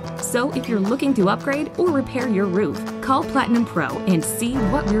discounts. So if you're looking to upgrade or repair your roof, call Platinum Pro and see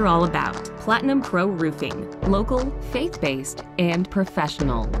what we're all about. Platinum Pro Roofing, local, faith-based, and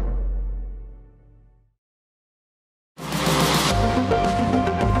professional.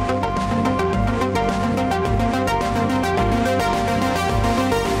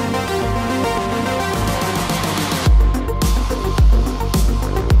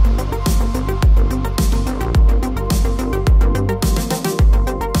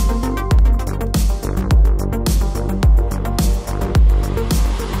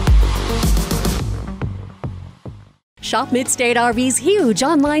 Shop Midstate RV's huge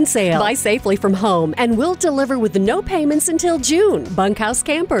online sale. Buy safely from home and we'll deliver with no payments until June. Bunkhouse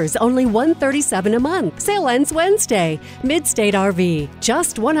campers, only $137 a month. Sale ends Wednesday. Midstate RV,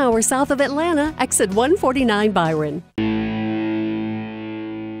 just 1 hour south of Atlanta, exit 149 Byron.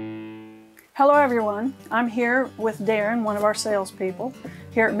 Hello everyone, I'm here with Darren, one of our salespeople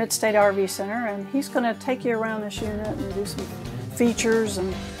here at Midstate RV Center, and he's going to take you around this unit and do some features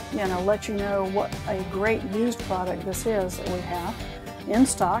and let you know what a great used product this is that we have in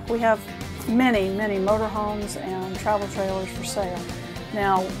stock. We have many motorhomes and travel trailers for sale.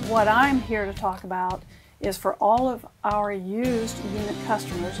 Now, what I'm here to talk about is for all of our used unit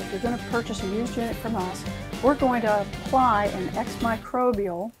customers, if you're going to purchase a used unit from us, we're going to apply an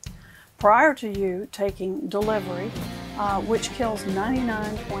X-Microbial prior to you taking delivery, which kills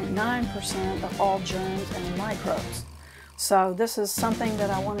 99.9% of all germs and microbes. So this is something that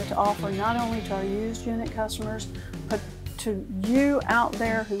I wanted to offer not only to our used unit customers, but to you out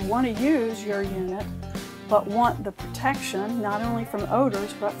there who want to use your unit, but want the protection not only from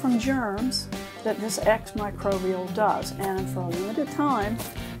odors, but from germs that this X-Microbial does. And for a limited time,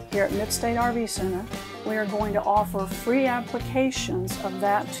 here at Midstate RV Center, we are going to offer free applications of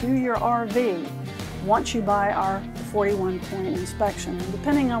that to your RV once you buy our 41-point inspection. And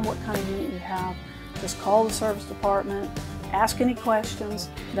depending on what kind of unit you have, just call the service department, ask any questions.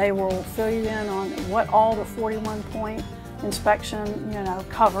 They will fill you in on what all the 41-point inspection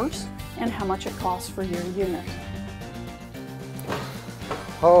covers and how much it costs for your unit.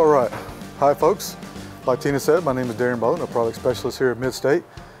 All right. Hi folks. Like Tina said, my name is Darren Bowden, a product specialist here at Midstate,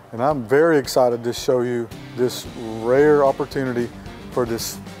 and I'm very excited to show you this rare opportunity for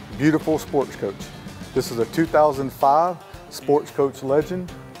this beautiful sports coach. This is a 2005 Sports Coach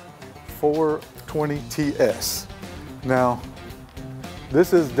Legend 420 TS. Now,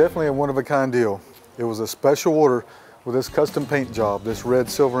 this is definitely a one-of-a-kind deal. It was a special order with this custom paint job, this red,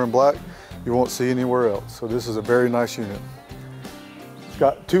 silver, and black. You won't see anywhere else. So this is a very nice unit. It's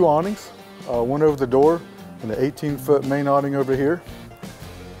got two awnings, one over the door and the 18-foot main awning over here.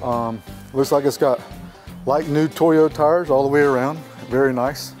 Looks like it's got like new Toyo tires all the way around. Very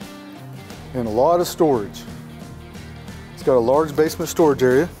nice. And a lot of storage. It's got a large basement storage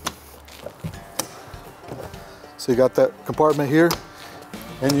area. So you got that compartment here,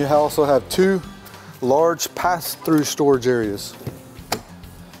 and you also have two large pass-through storage areas.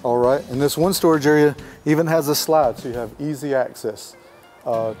 All right, and this one storage area even has a slide, so you have easy access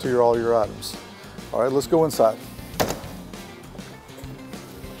to all your items. All right, let's go inside.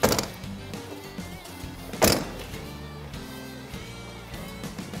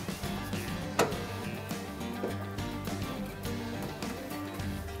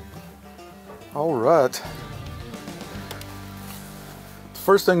 All right. The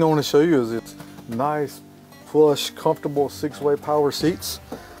first thing I want to show you is its nice, plush, comfortable 6-way power seats.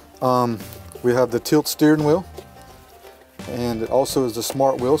 We have the tilt steering wheel, and it also is the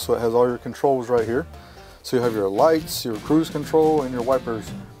smart wheel, so it has all your controls right here. So you have your lights, your cruise control, and your wipers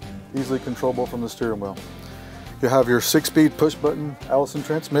easily controllable from the steering wheel. You have your 6-speed push-button Allison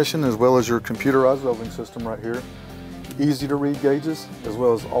transmission, as well as your computerized welding system right here. Easy to read gauges, as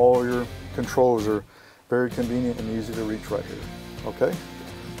well as all your controls are very convenient and easy to reach right here. Okay,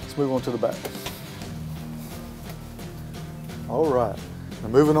 let's move on to the back. All right, now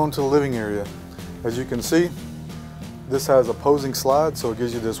moving on to the living area. As you can see, this has opposing slides, so it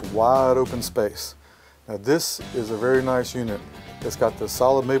gives you this wide open space. Now this is a very nice unit. It's got the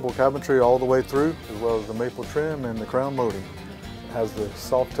solid maple cabinetry all the way through, as well as the maple trim and the crown molding. It has the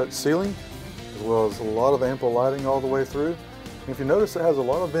soft touch ceiling, as well as a lot of ample lighting all the way through. And if you notice, it has a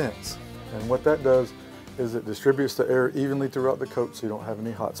lot of vents. And what that does is it distributes the air evenly throughout the coat, so you don't have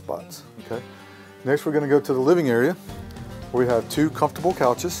any hot spots, okay? Next, we're gonna go to the living area, where we have two comfortable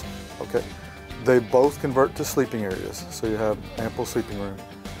couches, okay? They both convert to sleeping areas, so you have ample sleeping room,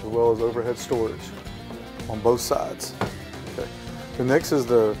 as well as overhead storage on both sides, okay? The next is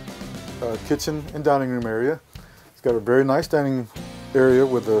the kitchen and dining room area. It's got a very nice dining area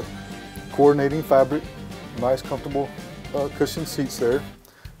with a coordinating fabric, nice comfortable cushioned seats there.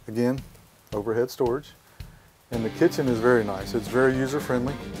 Again, overhead storage. And the kitchen is very nice. It's very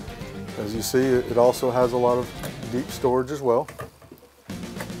user-friendly. As you see, it also has a lot of deep storage as well.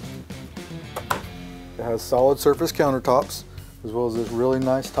 It has solid surface countertops, as well as this really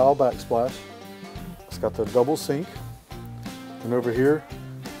nice tile backsplash. It's got the double sink. And over here,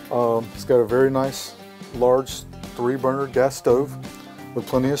 it's got a very nice, large 3-burner gas stove with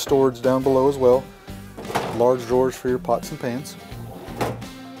plenty of storage down below as well. Large drawers for your pots and pans.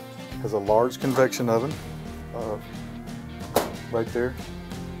 Has a large convection oven right there.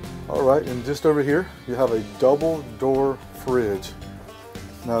 All right, and just over here, you have a double door fridge.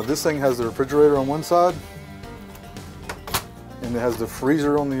 Now this thing has the refrigerator on one side, and it has the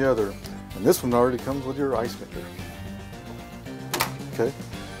freezer on the other. And this one already comes with your ice maker. Okay,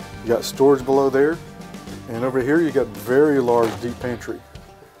 you got storage below there, and over here you got very large deep pantry.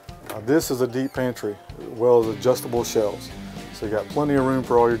 Now this is a deep pantry, as well as adjustable shelves. So you got plenty of room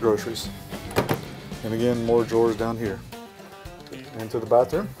for all your groceries. And again, more drawers down here. Into the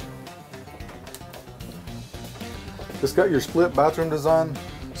bathroom. It's got your split bathroom design.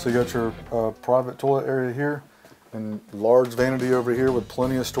 So you got your private toilet area here, and large vanity over here with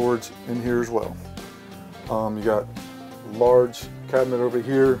plenty of storage in here as well. You got large cabinet over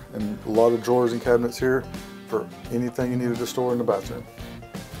here and a lot of drawers and cabinets here for anything you needed to store in the bathroom.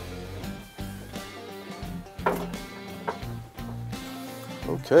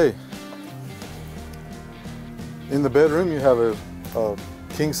 Okay. In the bedroom, you have a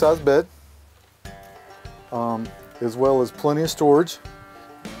king-size bed, as well as plenty of storage.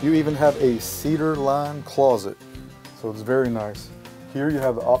 You even have a cedar-lined closet, so it's very nice. Here you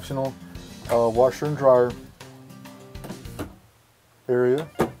have the optional washer and dryer area.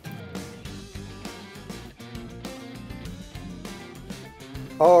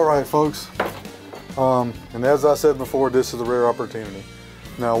 All right, folks. And as I said before, this is a rare opportunity.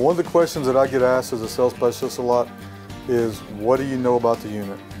 Now, one of the questions that I get asked as a sales specialist a lot is, what do you know about the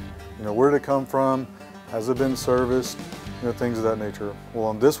unit? You know, where did it come from? Has it been serviced? You know, things of that nature. Well,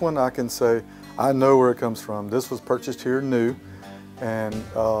 on this one, I can say, I know where it comes from. This was purchased here new, and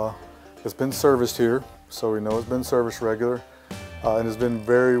it's been serviced here, so we know it's been serviced regular, and it's been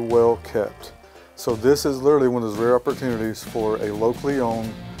very well kept. So this is literally one of those rare opportunities for a locally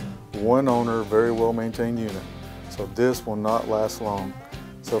owned, one owner, very well maintained unit. So this will not last long.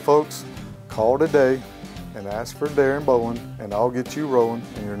 So folks, call today, and ask for Darren Bowen, and I'll get you rolling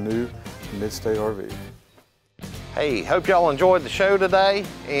in your new Mid-State RV. Hey, hope y'all enjoyed the show today,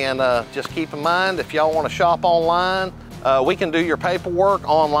 and just keep in mind, if y'all want to shop online, we can do your paperwork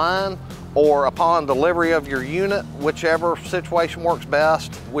online or upon delivery of your unit, whichever situation works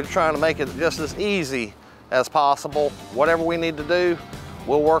best. We're trying to make it just as easy as possible. Whatever we need to do,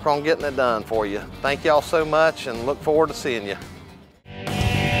 we'll work on getting it done for you. Thank y'all so much, and look forward to seeing you.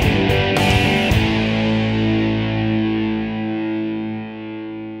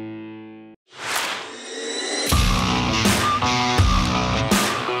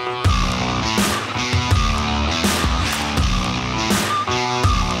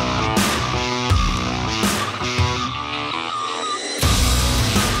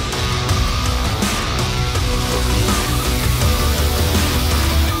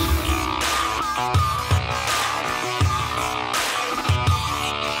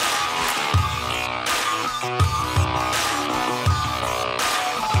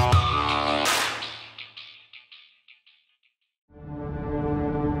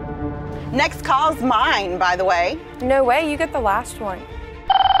 Next call's mine, by the way. No way, you get the last one.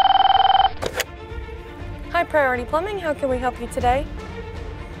 Hi, Priority Plumbing, how can we help you today?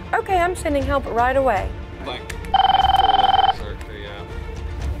 Okay, I'm sending help right away.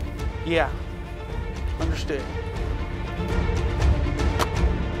 Yeah, understood.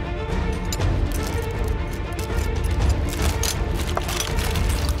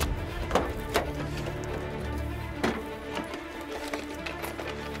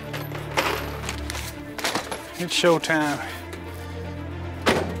 It's showtime.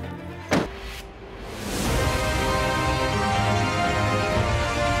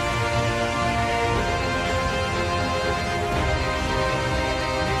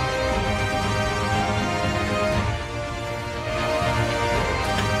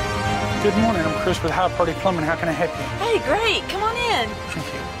 Good morning, I'm Chris with High Party Plumbing. How can I help you? Hey, great, come on in. Thank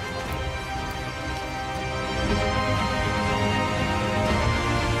you.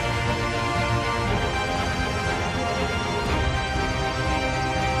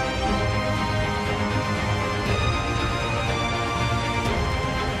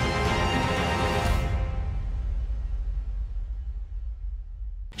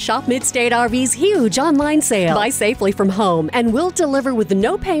 Shop Mid-State RV's huge online sale. Buy safely from home and we'll deliver with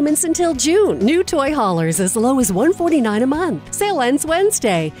no payments until June. New toy haulers as low as $149 a month. Sale ends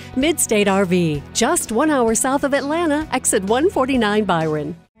Wednesday. Mid-State RV, just 1 hour south of Atlanta, exit 149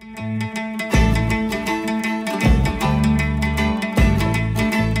 Byron.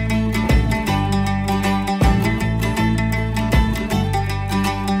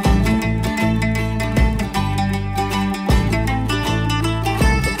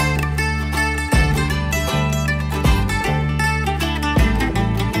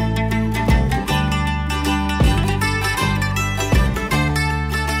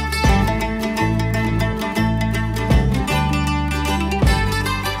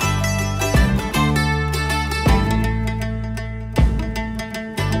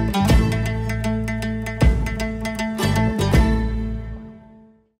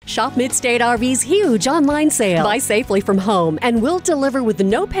 Shop Mid-State RV's huge online sale. Buy safely from home and we'll deliver with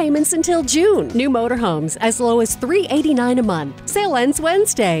no payments until June. New motorhomes as low as $389 a month. Sale ends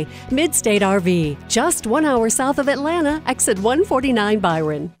Wednesday. Mid-State RV, just 1 hour south of Atlanta, exit 149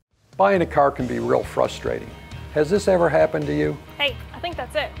 Byron. Buying a car can be real frustrating. Has this ever happened to you? Hey, I think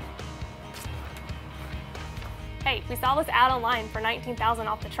that's it. Hey, we saw this ad online for $19,000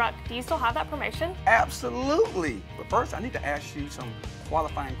 off the truck. Do you still have that promotion? Absolutely. But first, I need to ask you some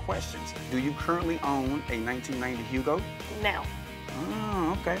qualifying questions. Do you currently own a 1990 Hugo? No.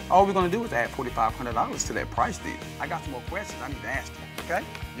 Oh, okay. All we're going to do is add $4,500 to that price deal. I got some more questions I need to ask you. Okay?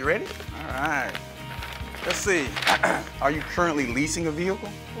 You ready? All right. Let's see. Are you currently leasing a vehicle?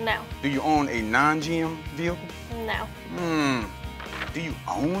 No. Do you own a non-GM vehicle? No. Do you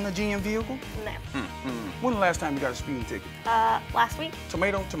own a GM vehicle? No. When the last time you got a speeding ticket? Last week.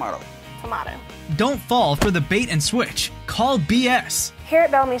 Tomato, tomato. Tomato. Don't fall for the bait and switch. Call BS. Here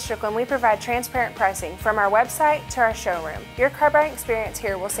at Bellamy Strickland, we provide transparent pricing from our website to our showroom. Your car buying experience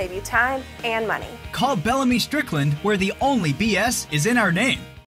here will save you time and money. Call Bellamy Strickland, where the only BS is in our name.